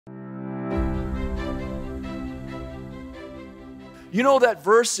You know that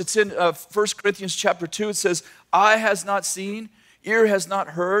verse, it's in 1 Corinthians chapter 2. It says, eye has not seen, ear has not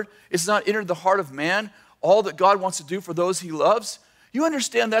heard, it's not entered the heart of man, all that God wants to do for those he loves. You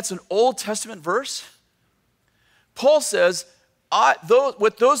understand that's an Old Testament verse? Paul says,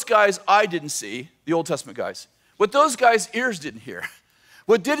 what those guys' eye didn't see, the Old Testament guys, what those guys' ears didn't hear,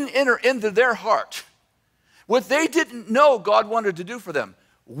 what didn't enter into their heart, what they didn't know God wanted to do for them,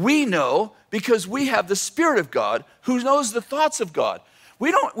 we know because we have the Spirit of God who knows the thoughts of God.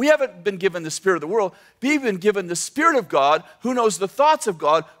 We haven't been given the spirit of the world. We've been given the Spirit of God who knows the thoughts of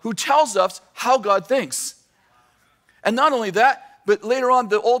God, who tells us how God thinks. And not only that, but later on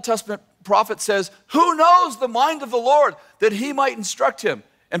the Old Testament prophet says, who knows the mind of the Lord that he might instruct him?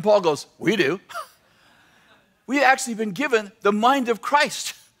 And Paul goes, we do. We actually been given the mind of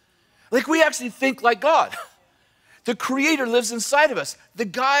Christ. Like we actually think like God. The Creator lives inside of us. The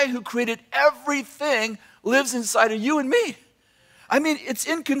guy who created everything lives inside of you and me. I mean, it's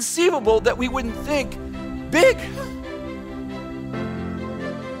inconceivable that we wouldn't think big.